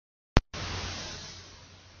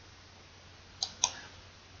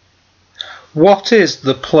What is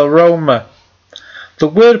the Pleroma? The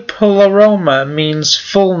word Pleroma means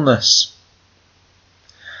fullness.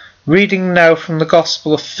 Reading now from the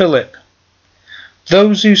Gospel of Philip.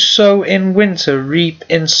 Those who sow in winter reap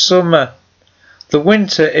in summer. The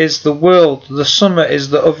winter is the world, the summer is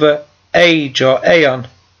the other age or aeon.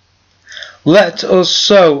 Let us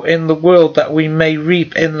sow in the world that we may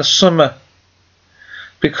reap in the summer.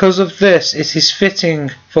 Because of this it is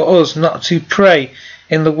fitting for us not to pray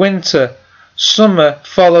in the winter. Summer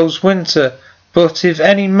follows winter, but if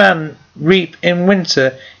any man reap in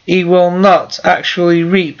winter, he will not actually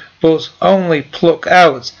reap, but only pluck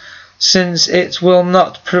out, since it will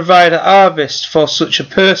not provide a harvest for such a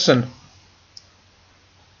person.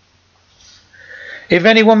 If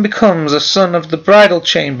anyone becomes a son of the bridal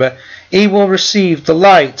chamber, he will receive the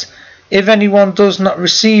light. If anyone does not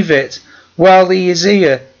receive it while he is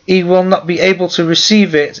here, he will not be able to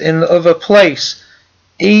receive it in the other place.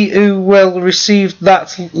 He who will receive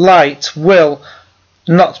that light will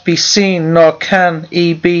not be seen, nor can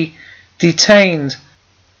he be detained.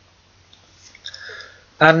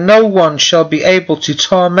 And no one shall be able to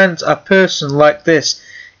torment a person like this,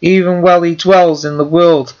 even while he dwells in the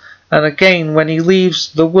world. And again, when he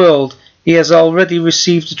leaves the world, he has already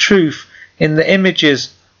received the truth in the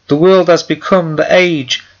images. The world has become the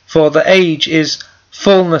age, for the age is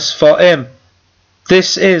fullness for him.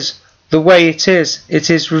 This is the way it is. It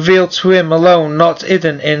is revealed to him alone, not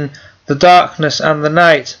hidden in the darkness and the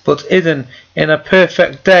night, but hidden in a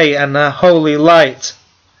perfect day and a holy light.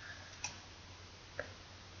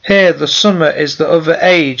 Here the summer is the other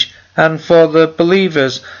age, and for the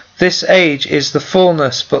believers this age is the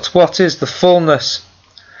fullness. But what is the fullness?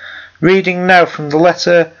 Reading now from the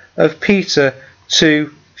letter of Peter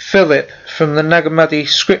to Philip from the Nag Hammadi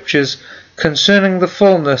Scriptures. Concerning the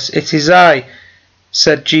fullness, it is I,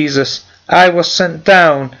 said Jesus. I was sent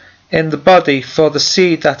down in the body for the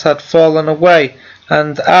seed that had fallen away,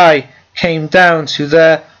 and I came down to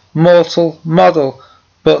their mortal model,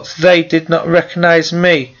 but they did not recognize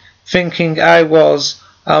me, thinking I was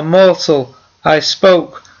a mortal. I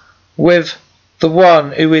spoke with the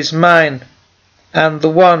one who is mine, and the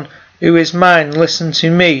one who is mine listened to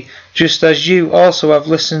me, just as you also have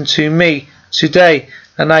listened to me today.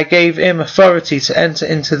 And I gave him authority to enter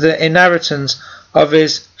into the inheritance of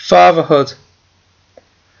his fatherhood.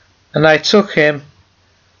 And I took him,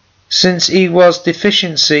 since he was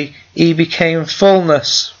deficiency, he became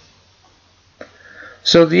fullness.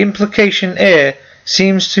 So the implication here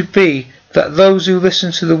seems to be that those who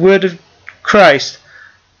listen to the word of Christ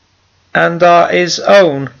and are his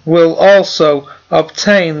own will also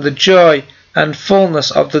obtain the joy and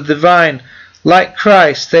fullness of the divine. Like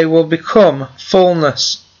Christ, they will become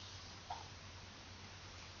fullness.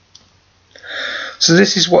 So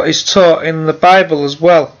this is what is taught in the Bible as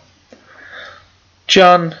well.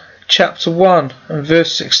 John chapter 1 and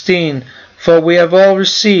verse 16. For we have all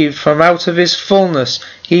received from out of his fullness,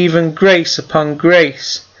 even grace upon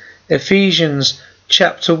grace. Ephesians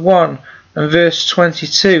chapter 1 and verse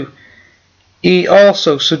 22. He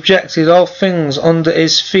also subjected all things under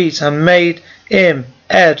his feet, and made him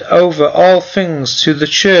head over all things to the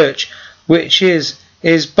church, which is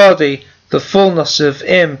his body, the fullness of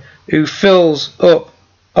him who fills up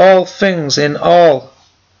all things in all.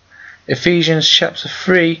 Ephesians chapter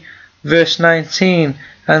 3 verse 19.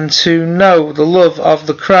 And to know the love of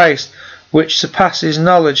the Christ, which surpasses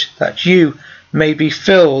knowledge, that you may be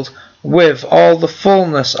filled with all the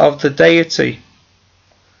fullness of the deity.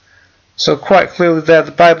 So quite clearly there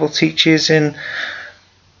the Bible teaches in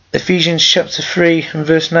Ephesians chapter 3 and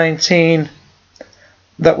verse 19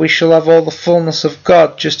 that we shall have all the fullness of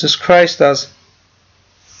God, just as Christ has.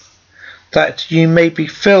 That you may be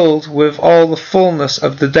filled with all the fullness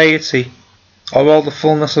of the deity, or all the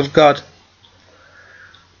fullness of God.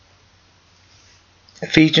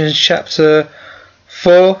 Ephesians chapter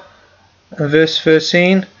 4 and verse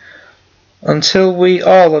 13. Until we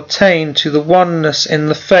all attain to the oneness in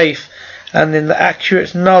the faith and in the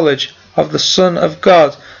accurate knowledge of the Son of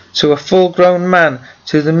God, to a full-grown man,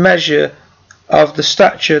 to the measure of the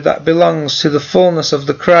stature that belongs to the fullness of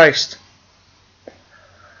the Christ.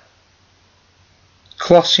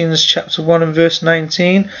 Colossians chapter 1 and verse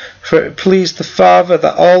 19. For it pleased the Father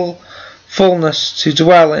that all fullness to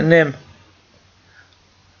dwell in him.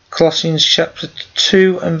 Colossians chapter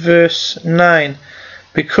 2 and verse 9.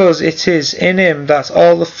 Because it is in him that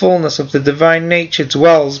all the fullness of the divine nature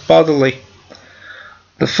dwells bodily.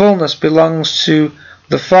 The fullness belongs to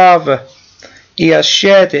the Father. He has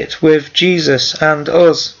shared it with Jesus and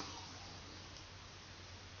us.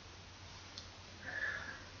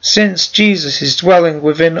 Since Jesus is dwelling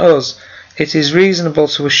within us, it is reasonable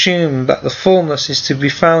to assume that the fullness is to be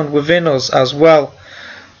found within us as well.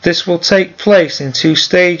 This will take place in two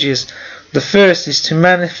stages. The first is to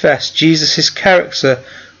manifest Jesus' character,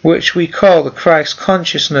 which we call the Christ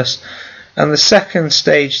consciousness, and the second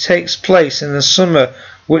stage takes place in the summer,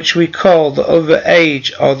 which we call the other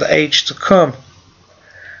age, or the age to come.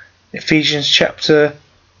 Ephesians chapter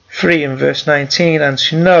 3 and verse 19, and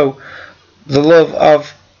to know the love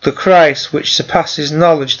of the Christ which surpasses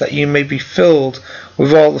knowledge, that you may be filled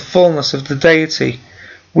with all the fullness of the deity.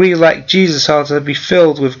 We, like Jesus, are to be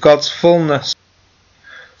filled with God's fullness.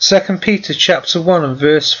 2 Peter chapter 1 and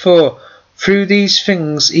verse 4, through these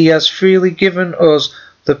things he has freely given us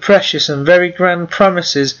the precious and very grand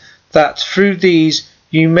promises, that through these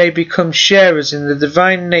you may become sharers in the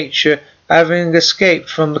divine nature, having escaped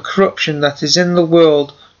from the corruption that is in the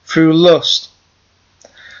world through lust.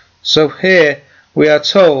 So here we are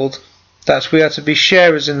told that we are to be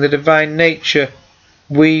sharers in the divine nature.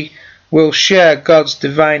 We will share God's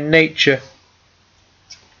divine nature.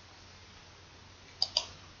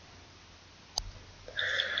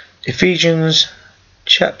 Ephesians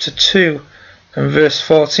chapter 2 and verse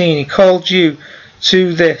 14, he called you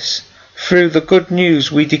to this through the good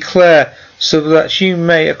news we declare, so that you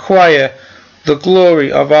may acquire the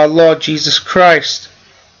glory of our Lord Jesus Christ.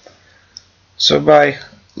 So by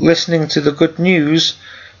listening to the good news,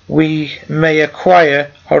 we may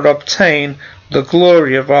acquire or obtain the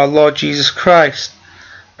glory of our Lord Jesus Christ.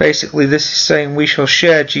 Basically, this is saying we shall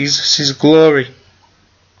share Jesus' glory.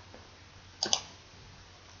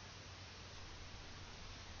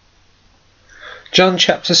 John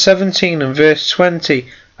chapter 17 and verse 20,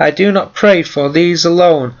 I do not pray for these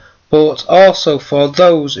alone, but also for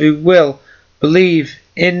those who will believe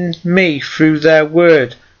in me through their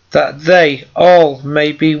word, that they all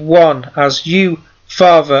may be one, as you,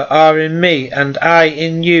 Father, are in me, and I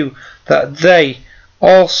in you, that they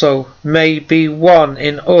also may be one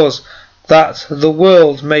in us, that the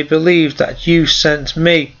world may believe that you sent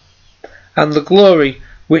me. And the glory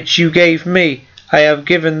which you gave me I have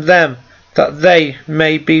given them, that they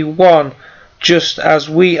may be one, just as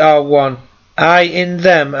we are one, I in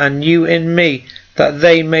them and you in me, that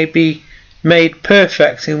they may be made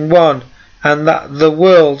perfect in one, and that the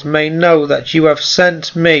world may know that you have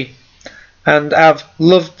sent me, and have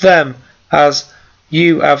loved them as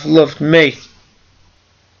you have loved me.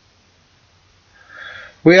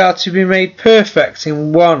 We are to be made perfect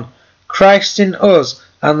in one, Christ in us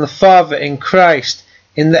and the Father in Christ.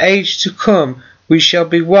 In the age to come we shall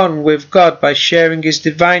be one with God by sharing his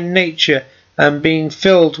divine nature and being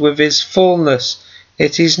filled with his fullness.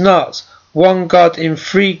 It is not one God in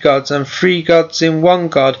three gods and three gods in one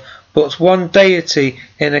God, but one deity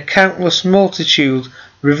in a countless multitude,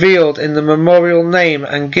 revealed in the memorial name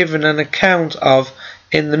and given an account of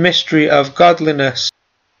in the mystery of godliness.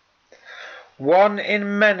 One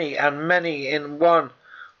in many and many in one,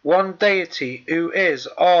 one deity who is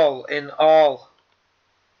all in all.